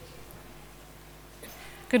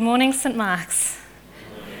Good morning, St Mark's.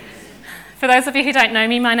 For those of you who don't know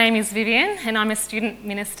me, my name is Vivian and I'm a student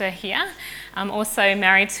minister here. I'm also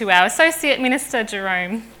married to our Associate Minister,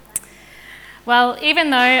 Jerome. Well,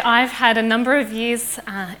 even though I've had a number of years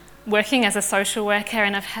working as a social worker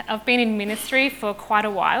and I've been in ministry for quite a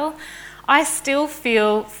while, I still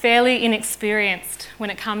feel fairly inexperienced when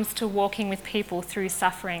it comes to walking with people through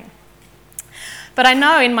suffering. But I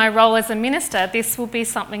know in my role as a minister, this will be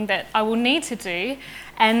something that I will need to do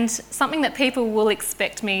and something that people will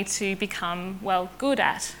expect me to become, good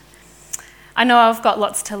at. I know I've got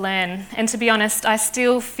lots to learn, and to be honest, I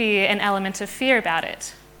still fear an element of fear about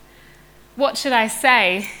it. What should I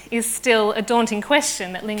say is still a daunting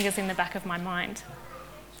question that lingers in the back of my mind.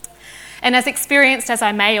 And as experienced as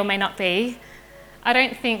I may or may not be, I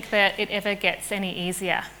don't think that it ever gets any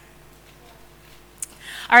easier.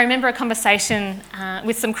 I remember a conversation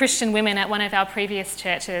with some Christian women at one of our previous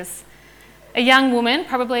churches. A young woman,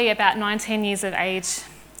 probably about 19 years of age,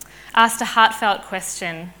 asked a heartfelt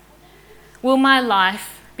question: will my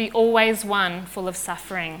life be always one full of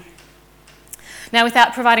suffering? Now,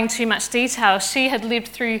 without providing too much detail, she had lived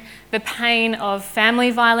through the pain of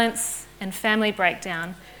family violence and family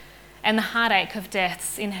breakdown and the heartache of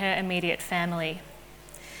deaths in her immediate family.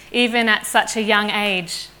 Even at such a young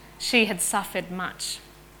age, she had suffered much.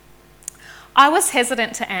 I was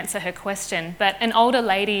hesitant to answer her question, but an older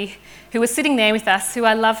lady who was sitting there with us, who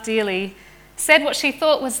I love dearly, said what she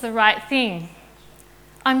thought was the right thing.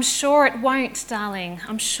 "I'm sure it won't, darling.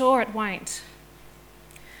 I'm sure it won't."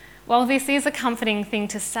 While this is a comforting thing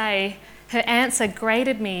to say, her answer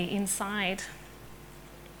grated me inside.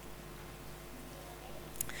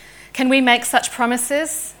 Can we make such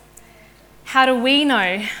promises? How do we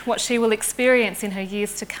know what she will experience in her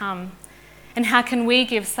years to come? And how can we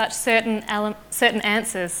give such certain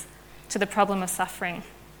answers to the problem of suffering?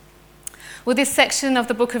 Well, this section of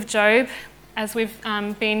the book of Job, as we've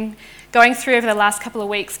been going through over the last couple of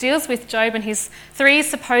weeks, deals with Job and his three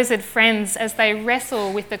supposed friends as they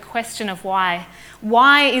wrestle with the question of why.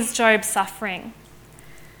 Why is Job suffering?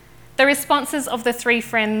 The responses of the three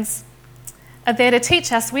friends are there to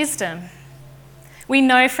teach us wisdom. We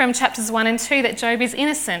know from chapters 1 and 2 that Job is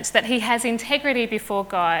innocent, that he has integrity before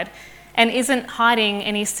God and isn't hiding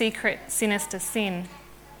any secret, sinister sin.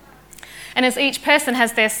 And as each person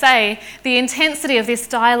has their say, the intensity of this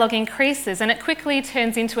dialogue increases and it quickly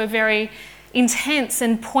turns into a very intense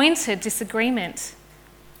and pointed disagreement,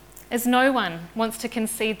 as no one wants to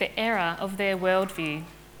concede the error of their worldview.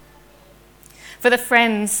 For the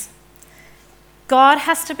friends, God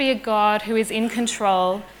has to be a God who is in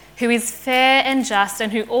control, who is fair and just,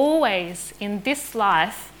 and who always, in this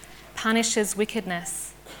life, punishes wickedness.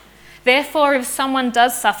 Therefore, if someone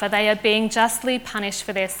does suffer, they are being justly punished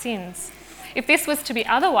for their sins. If this was to be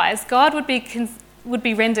otherwise, God would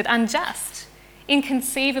be rendered unjust,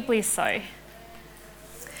 inconceivably so.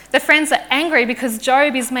 The friends are angry because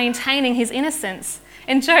Job is maintaining his innocence,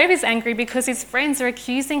 and Job is angry because his friends are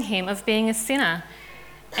accusing him of being a sinner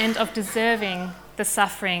and of deserving the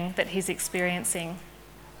suffering that he's experiencing.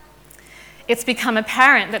 It's become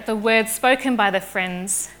apparent that the words spoken by the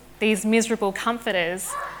friends, these miserable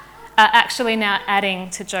comforters, are actually now adding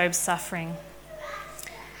to Job's suffering.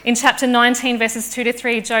 In chapter 19, verses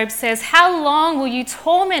 2-3, Job says, "How long will you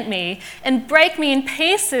torment me and break me in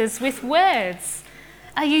pieces with words?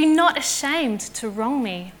 Are you not ashamed to wrong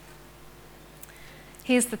me?"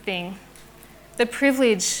 Here's the thing. The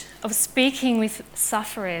privilege of speaking with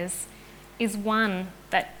sufferers is one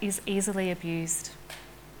that is easily abused.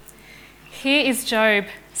 Here is Job,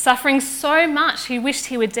 suffering so much he wished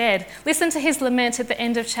he were dead. Listen to his lament at the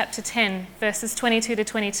end of chapter 10, verses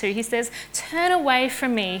 22-22. He says, "Turn away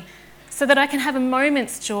from me so that I can have a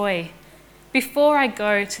moment's joy before I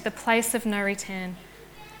go to the place of no return,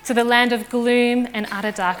 to the land of gloom and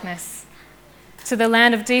utter darkness, to the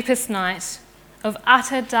land of deepest night, of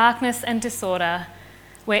utter darkness and disorder,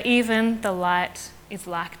 where even the light is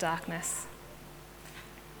like darkness."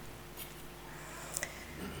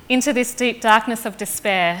 Into this deep darkness of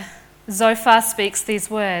despair, Zophar speaks these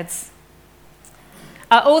words.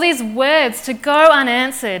 "Are all these words to go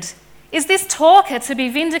unanswered? Is this talker to be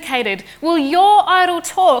vindicated? Will your idle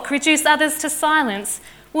talk reduce others to silence?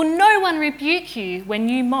 Will no one rebuke you when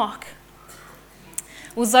you mock?"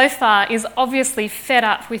 Well, Zophar is obviously fed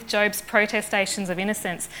up with Job's protestations of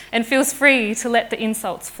innocence and feels free to let the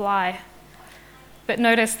insults fly. But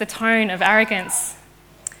notice the tone of arrogance.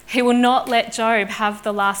 He will not let Job have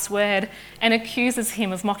the last word and accuses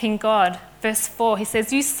him of mocking God. Verse 4, he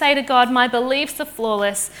says, "You say to God, my beliefs are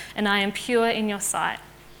flawless and I am pure in your sight."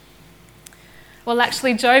 Well,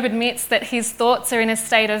 actually, Job admits that his thoughts are in a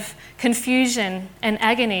state of confusion and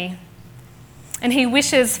agony, and he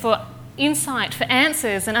wishes for insight, for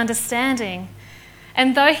answers and understanding.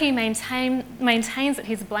 And though he maintains that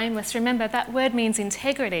he's blameless, remember that word means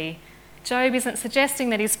integrity. Job isn't suggesting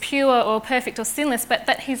that he's pure or perfect or sinless, but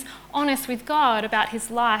that he's honest with God about his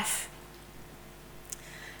life.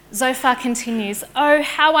 Zophar continues, "Oh,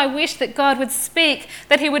 how I wish that God would speak,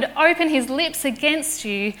 that he would open his lips against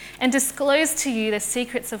you and disclose to you the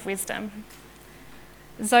secrets of wisdom."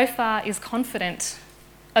 Zophar is confident,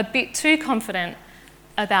 a bit too confident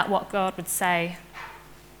about what God would say.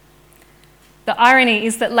 The irony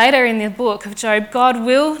is that later in the book of Job, God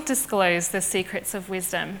will disclose the secrets of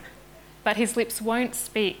wisdom, but his lips won't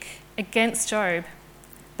speak against Job,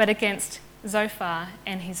 but against Zophar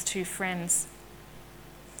and his two friends.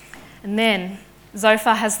 And then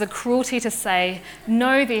Zophar has the cruelty to say,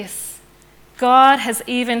 "Know this, God has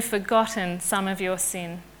even forgotten some of your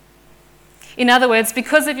sin." In other words,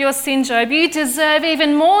 because of your sin, Job, you deserve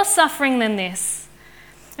even more suffering than this.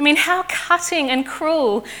 I mean, how cutting and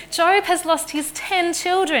cruel. Job has lost his 10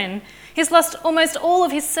 children. He's lost almost all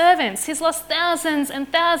of his servants. He's lost thousands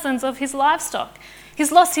and thousands of his livestock.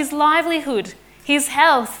 He's lost his livelihood, his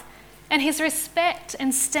health, and his respect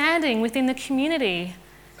and standing within the community.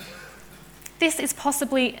 This is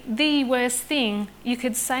possibly the worst thing you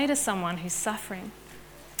could say to someone who's suffering.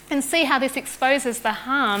 And see how this exposes the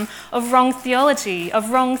harm of wrong theology,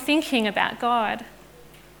 of wrong thinking about God.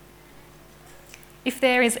 If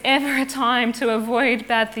there is ever a time to avoid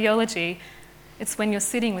bad theology, it's when you're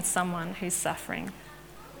sitting with someone who's suffering.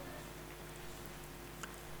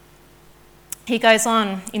 He goes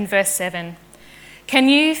on in verse 7. "Can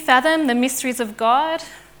you fathom the mysteries of God?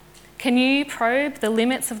 Can you probe the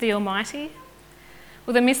limits of the Almighty?"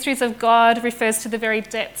 Well, the mysteries of God refers to the very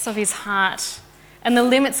depths of his heart, and the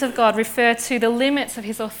limits of God refer to the limits of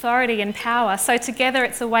his authority and power. So together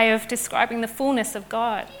it's a way of describing the fullness of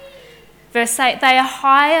God. Verse 8, "They are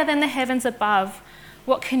higher than the heavens above.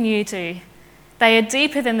 What can you do? They are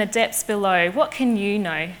deeper than the depths below. What can you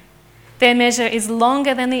know? Their measure is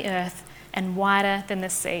longer than the earth and wider than the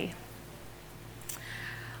sea."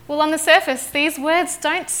 Well, on the surface, these words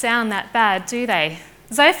don't sound that bad, do they?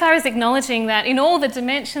 Zophar is acknowledging that in all the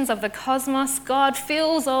dimensions of the cosmos, God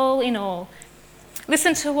fills all in all.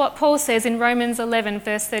 Listen to what Paul says in Romans 11,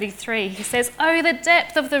 verse 33. He says, "Oh, the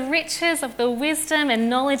depth of the riches of the wisdom and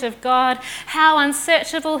knowledge of God, how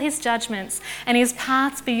unsearchable his judgments and his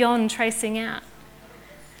paths beyond tracing out."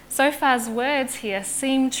 Zophar's words here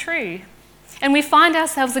seem true, and we find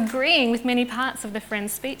ourselves agreeing with many parts of the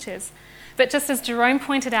friends' speeches. But just as Jerome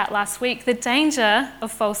pointed out last week, the danger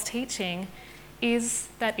of false teaching is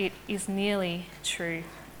that it is nearly true.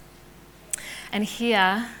 And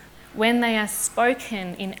here, when they are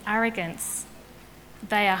spoken in arrogance,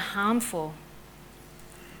 they are harmful.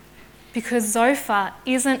 Because Zophar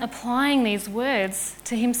isn't applying these words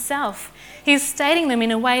to himself. He's stating them in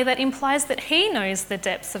a way that implies that he knows the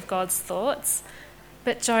depths of God's thoughts,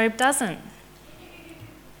 but Job doesn't.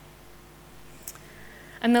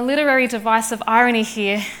 And the literary device of irony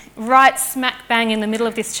here, right smack bang in the middle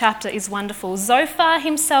of this chapter, is wonderful. Zophar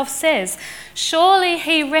himself says, "Surely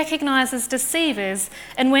he recognises deceivers,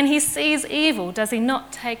 and when he sees evil, does he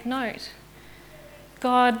not take note?"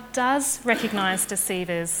 God does recognise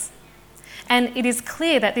deceivers. And it is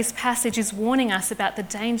clear that this passage is warning us about the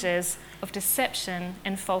dangers of deception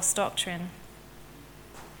and false doctrine.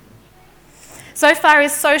 Zophar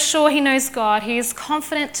is so sure he knows God, he is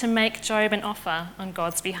confident to make Job an offer on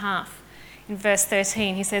God's behalf. In verse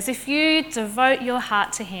 13, he says, "If you devote your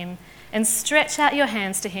heart to him and stretch out your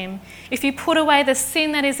hands to him, if you put away the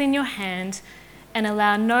sin that is in your hand and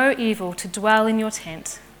allow no evil to dwell in your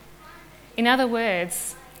tent." In other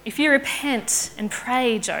words, if you repent and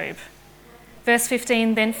pray, Job. Verse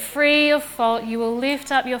 15, "Then free of fault you will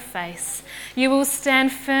lift up your face. You will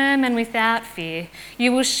stand firm and without fear.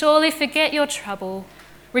 You will surely forget your trouble,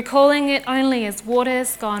 recalling it only as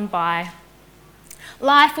waters gone by.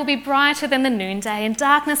 Life will be brighter than the noonday, and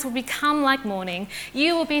darkness will become like morning.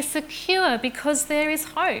 You will be secure because there is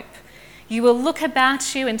hope. You will look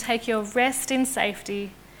about you and take your rest in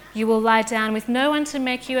safety. You will lie down with no one to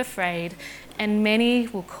make you afraid, and many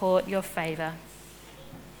will court your favour."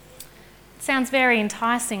 Sounds very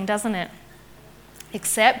enticing, doesn't it?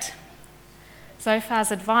 Except Zophar's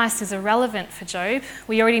advice is irrelevant for Job.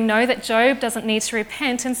 We already know that Job doesn't need to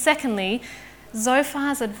repent. And secondly,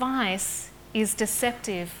 Zophar's advice is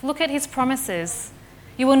deceptive. Look at his promises.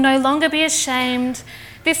 "You will no longer be ashamed.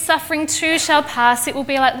 This suffering too shall pass. It will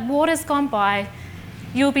be like waters gone by.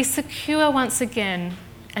 You will be secure once again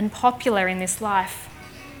and popular in this life."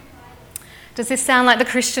 Does this sound like the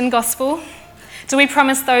Christian gospel? Do we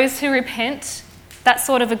promise those who repent that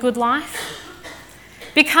sort of a good life?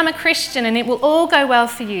 Become a Christian and it will all go well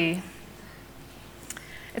for you.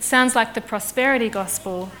 It sounds like the prosperity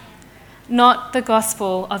gospel, not the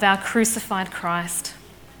gospel of our crucified Christ.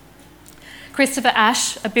 Christopher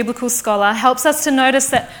Ash, a biblical scholar, helps us to notice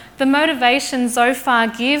that the motivation Zophar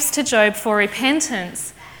gives to Job for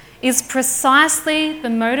repentance is precisely the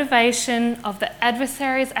motivation of the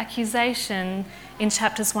adversary's accusation in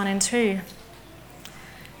chapters 1 and 2.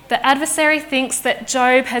 The adversary thinks that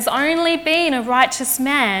Job has only been a righteous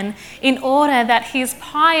man in order that his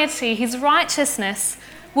piety, his righteousness,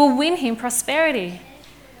 will win him prosperity.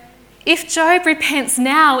 If Job repents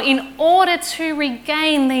now in order to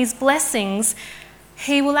regain these blessings,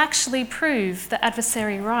 he will actually prove the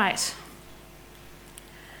adversary right.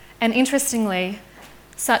 And interestingly,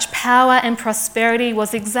 such power and prosperity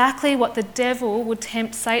was exactly what the devil would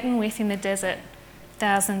tempt Satan with in the desert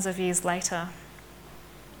thousands of years later.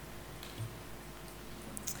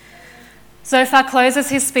 Zophar closes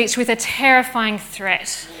his speech with a terrifying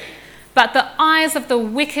threat. But the eyes of the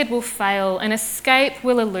wicked will fail and escape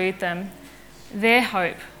will elude them. Their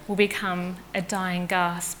hope will become a dying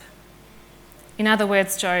gasp. In other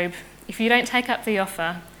words, Job, if you don't take up the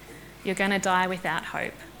offer, you're going to die without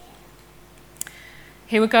hope.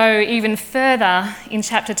 He will go even further in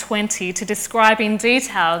chapter 20 to describe in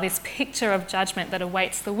detail this picture of judgment that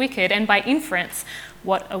awaits the wicked and by inference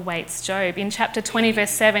what awaits Job. In chapter 20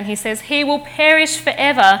 verse 7 he says, "He will perish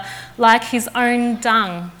forever like his own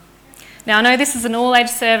dung." Now, I know this is an all-age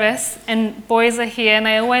service and boys are here and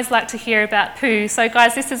they always like to hear about poo. So,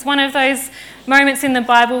 guys, this is one of those moments in the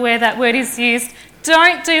Bible where that word is used.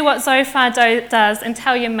 Don't do what Zophar does and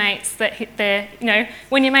tell your mates that they're,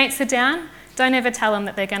 when your mates are down, don't ever tell them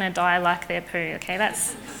that they're going to die like their poo, okay?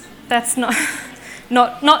 That's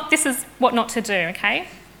not this is what not to do, okay?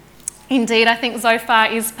 Indeed, I think Zophar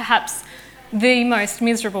is perhaps the most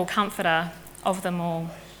miserable comforter of them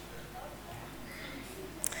all.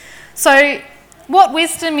 So, what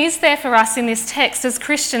wisdom is there for us in this text as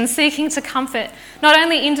Christians seeking to comfort not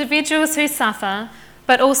only individuals who suffer,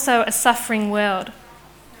 but also a suffering world?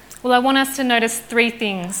 Well, I want us to notice three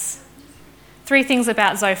things. Three things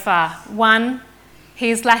about Zophar. 1, he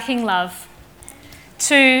is lacking love.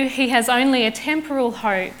 2, he has only a temporal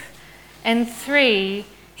hope. And 3,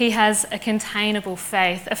 he has a containable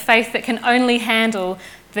faith, a faith that can only handle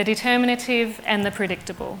the determinative and the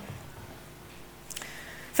predictable.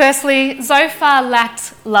 Firstly, Zophar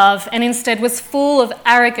lacked love and instead was full of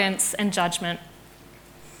arrogance and judgment.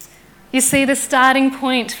 You see, the starting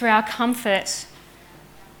point for our comfort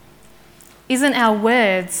isn't our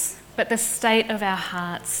words, but the state of our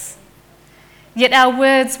hearts. Yet our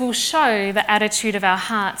words will show the attitude of our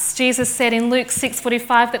hearts. Jesus said in Luke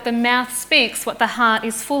 6:45 that the mouth speaks what the heart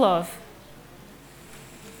is full of.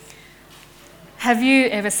 Have you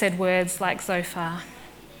ever said words like Zophar?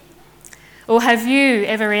 Or have you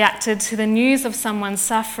ever reacted to the news of someone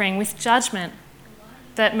suffering with judgment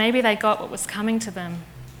that maybe they got what was coming to them?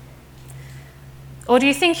 Or do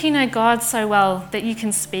you think you know God so well that you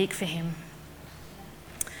can speak for him?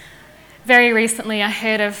 Very recently, I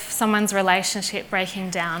heard of someone's relationship breaking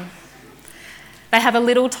down. They have a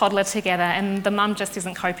little toddler together and the mum just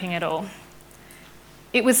isn't coping at all.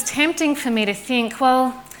 It was tempting for me to think,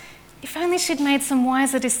 well, if only she'd made some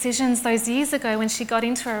wiser decisions those years ago when she got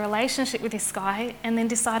into a relationship with this guy and then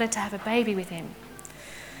decided to have a baby with him.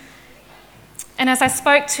 And as I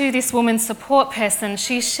spoke to this woman's support person,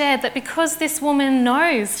 she shared that because this woman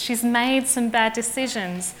knows she's made some bad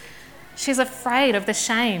decisions, she's afraid of the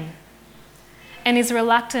shame and is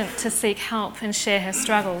reluctant to seek help and share her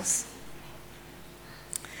struggles.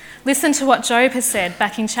 Listen to what Job has said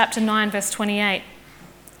back in chapter 9, verse 28.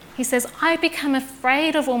 He says, "I become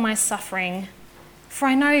afraid of all my suffering, for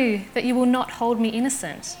I know that you will not hold me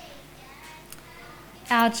innocent."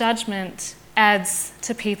 Our judgment adds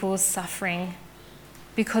to people's suffering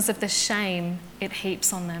because of the shame it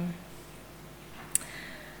heaps on them.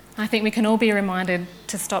 I think we can all be reminded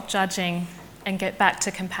to stop judging and get back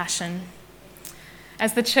to compassion.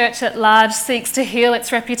 As the church at large seeks to heal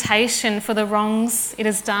its reputation for the wrongs it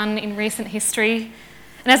has done in recent history,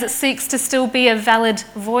 and as it seeks to still be a valid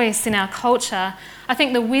voice in our culture, I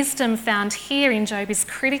think the wisdom found here in Job is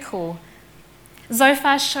critical.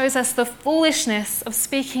 Zophar shows us the foolishness of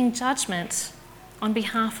speaking judgment on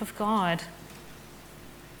behalf of God.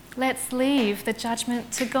 Let's leave the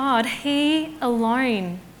judgment to God. He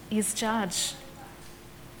alone is judge.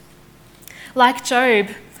 Like Job,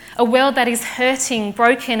 a world that is hurting,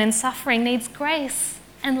 broken and suffering needs grace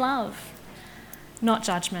and love, not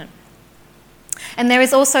judgment. And there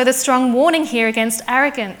is also the strong warning here against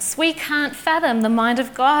arrogance. We can't fathom the mind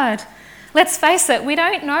of God. Let's face it, we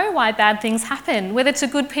don't know why bad things happen, whether to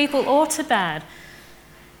good people or to bad.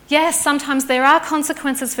 Yes, sometimes there are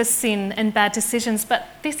consequences for sin and bad decisions, but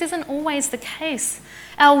this isn't always the case.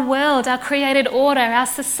 Our world, our created order, our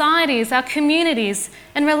societies, our communities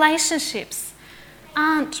and relationships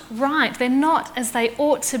aren't right. They're not as they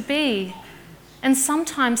ought to be. And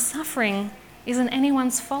sometimes suffering isn't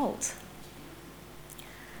anyone's fault.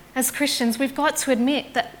 As Christians, we've got to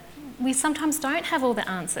admit that we sometimes don't have all the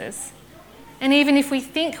answers. And even if we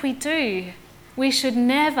think we do, we should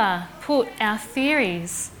never put our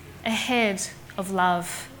theories ahead of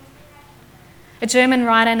love. A German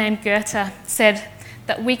writer named Goethe said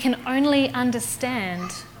that we can only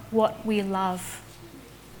understand what we love.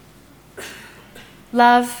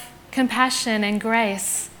 Love, compassion, and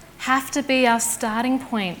grace have to be our starting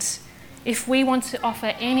point if we want to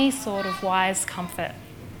offer any sort of wise comfort.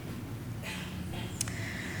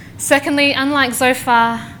 Secondly, unlike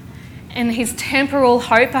Zophar and his temporal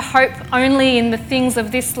hope, a hope only in the things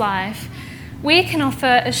of this life, we can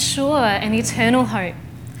offer a sure and eternal hope.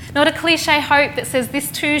 Not a cliche hope that says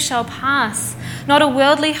this too shall pass, not a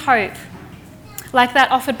worldly hope like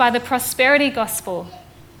that offered by the prosperity gospel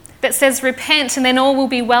that says repent and then all will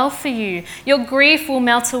be well for you. Your grief will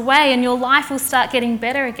melt away and your life will start getting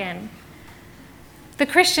better again. The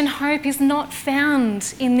Christian hope is not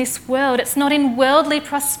found in this world. It's not in worldly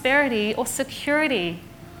prosperity or security.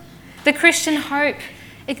 The Christian hope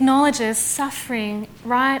acknowledges suffering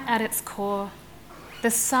right at its core. The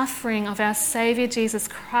suffering of our Saviour Jesus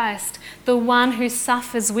Christ, the one who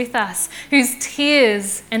suffers with us, whose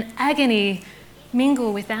tears and agony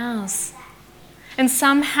mingle with ours. And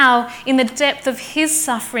somehow, in the depth of his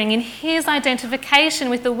suffering, in his identification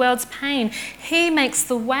with the world's pain, he makes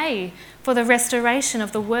the way for the restoration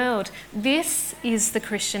of the world. This is the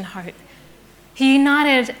Christian hope. He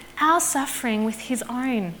united our suffering with his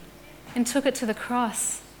own and took it to the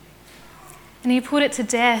cross. And he put it to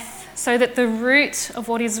death so that the root of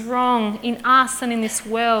what is wrong in us and in this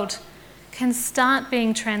world can start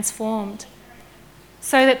being transformed,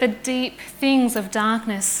 so that the deep things of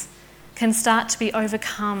darkness can start to be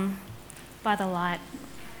overcome by the light.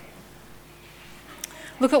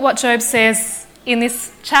 Look at what Job says in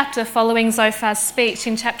this chapter following Zophar's speech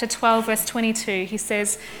in chapter 12, verse 22. He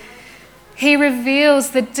says, "He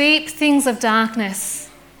reveals the deep things of darkness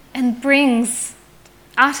and brings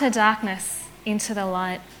utter darkness into the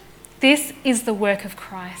light. This is the work of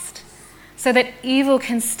Christ, so that evil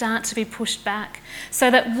can start to be pushed back,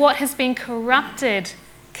 so that what has been corrupted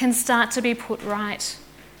can start to be put right.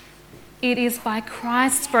 It is by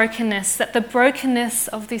Christ's brokenness that the brokenness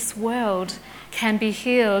of this world can be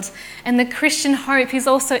healed. And the Christian hope is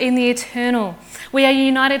also in the eternal. We are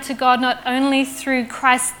united to God not only through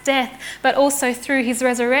Christ's death, but also through his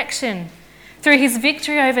resurrection, through his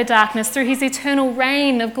victory over darkness, through his eternal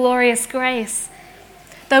reign of glorious grace.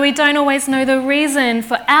 Though we don't always know the reason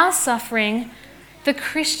for our suffering, the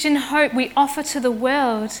Christian hope we offer to the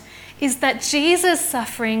world is that Jesus'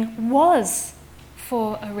 suffering was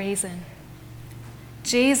for a reason.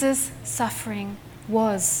 Jesus' suffering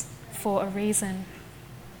was for a reason.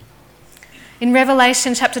 In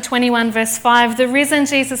Revelation chapter 21, verse 5, the risen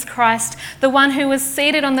Jesus Christ, the one who was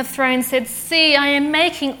seated on the throne, said, "See, I am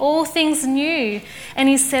making all things new." And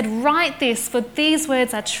he said, "Write this, for these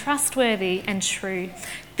words are trustworthy and true."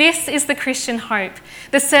 This is the Christian hope,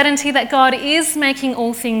 the certainty that God is making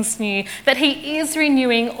all things new, that he is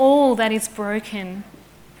renewing all that is broken.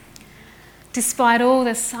 Despite all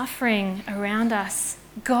the suffering around us,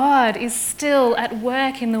 God is still at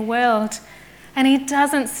work in the world, and he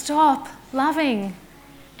doesn't stop loving,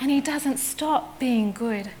 and he doesn't stop being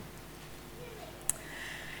good.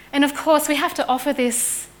 And of course, we have to offer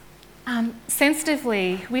this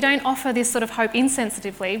sensitively. We don't offer this sort of hope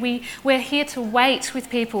insensitively. We're here to wait with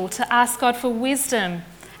people, to ask God for wisdom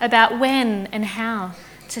about when and how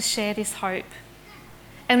to share this hope.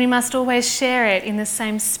 And we must always share it in the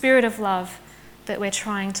same spirit of love that we're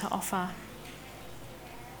trying to offer.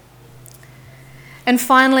 And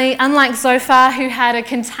finally, unlike Zophar, who had a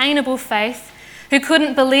containable faith, who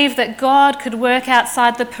couldn't believe that God could work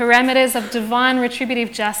outside the parameters of divine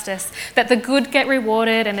retributive justice, that the good get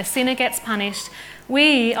rewarded and the sinner gets punished,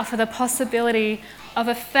 we offer the possibility of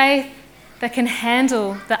a faith that can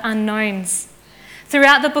handle the unknowns.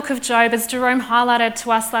 Throughout the book of Job, as Jerome highlighted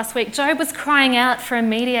to us last week, Job was crying out for a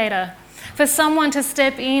mediator, for someone to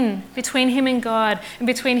step in between him and God and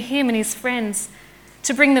between him and his friends,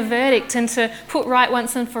 to bring the verdict and to put right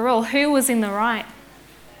once and for all who was in the right.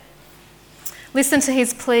 Listen to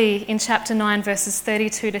his plea in chapter 9, verses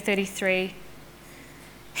 32 to 33.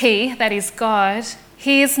 He, that is God,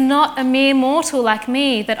 he is not a mere mortal like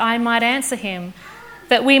me that I might answer him,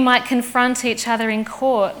 that we might confront each other in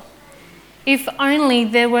court. If only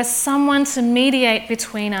there were someone to mediate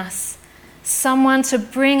between us, someone to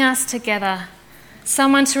bring us together,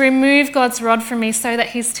 someone to remove God's rod from me so that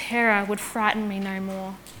his terror would frighten me no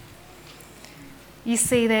more. You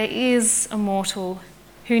see, there is a mortal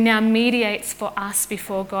who now mediates for us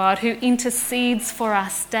before God, who intercedes for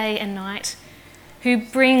us day and night, who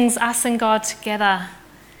brings us and God together.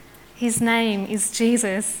 His name is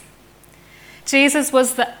Jesus. Jesus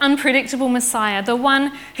was the unpredictable Messiah, the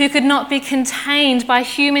one who could not be contained by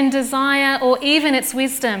human desire or even its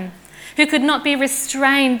wisdom, who could not be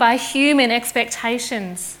restrained by human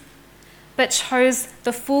expectations, but chose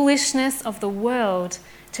the foolishness of the world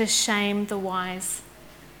to shame the wise,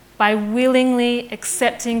 by willingly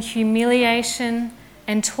accepting humiliation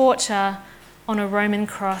and torture on a Roman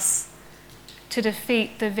cross to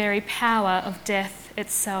defeat the very power of death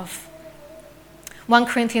itself. 1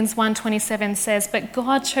 Corinthians 1:27 says, "But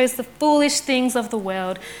God chose the foolish things of the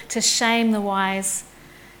world to shame the wise.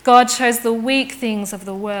 God chose the weak things of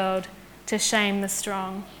the world to shame the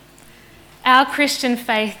strong." Our Christian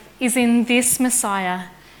faith is in this Messiah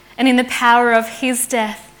and in the power of his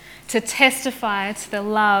death to testify to the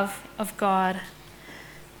love of God.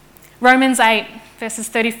 Romans 8, verses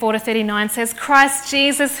 34 to 39 says, "Christ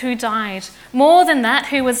Jesus, who died, more than that,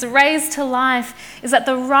 who was raised to life, is at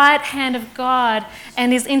the right hand of God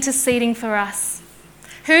and is interceding for us.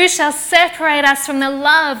 Who shall separate us from the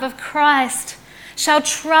love of Christ? Shall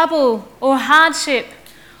trouble or hardship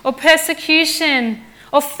or persecution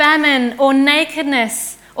or famine or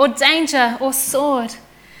nakedness or danger or sword?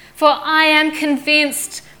 For I am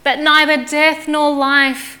convinced that neither death nor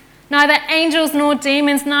life, neither angels nor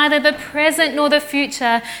demons, neither the present nor the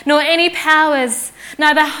future, nor any powers,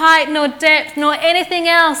 neither height nor depth, nor anything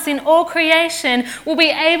else in all creation will be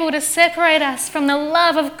able to separate us from the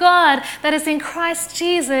love of God that is in Christ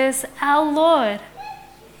Jesus our Lord."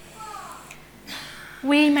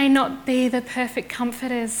 We may not be the perfect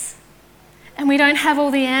comforters, and we don't have all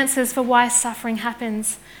the answers for why suffering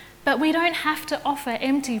happens, but we don't have to offer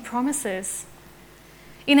empty promises.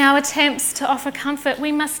 In our attempts to offer comfort,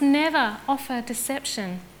 we must never offer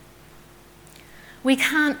deception. We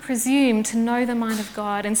can't presume to know the mind of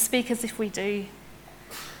God and speak as if we do.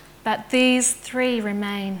 But these three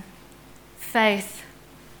remain: faith,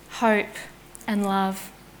 hope, and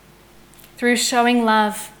love. Through showing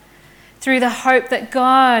love, through the hope that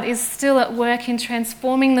God is still at work in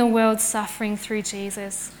transforming the world's suffering through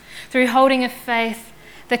Jesus, through holding a faith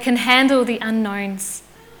that can handle the unknowns,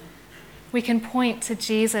 we can point to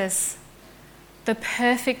Jesus, the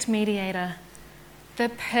perfect mediator, the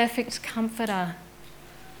perfect comforter.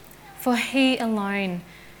 For he alone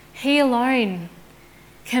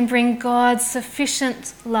can bring God's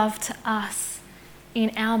sufficient love to us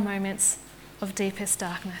in our moments of deepest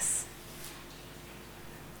darkness.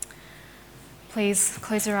 Please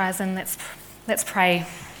close your eyes and let's pray.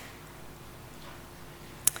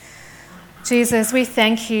 Jesus, we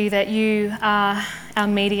thank you that you are our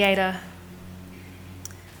mediator.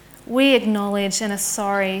 We acknowledge and are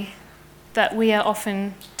sorry that we are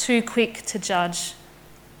often too quick to judge.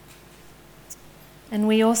 And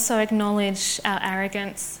we also acknowledge our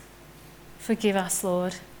arrogance. Forgive us,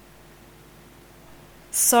 Lord.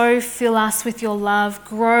 So fill us with your love,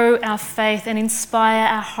 grow our faith and inspire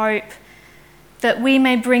our hope, that we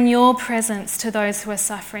may bring your presence to those who are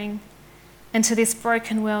suffering and to this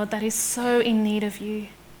broken world that is so in need of you.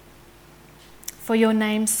 For your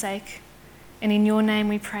name's sake, and in your name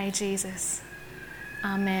we pray, Jesus.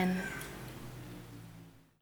 Amen.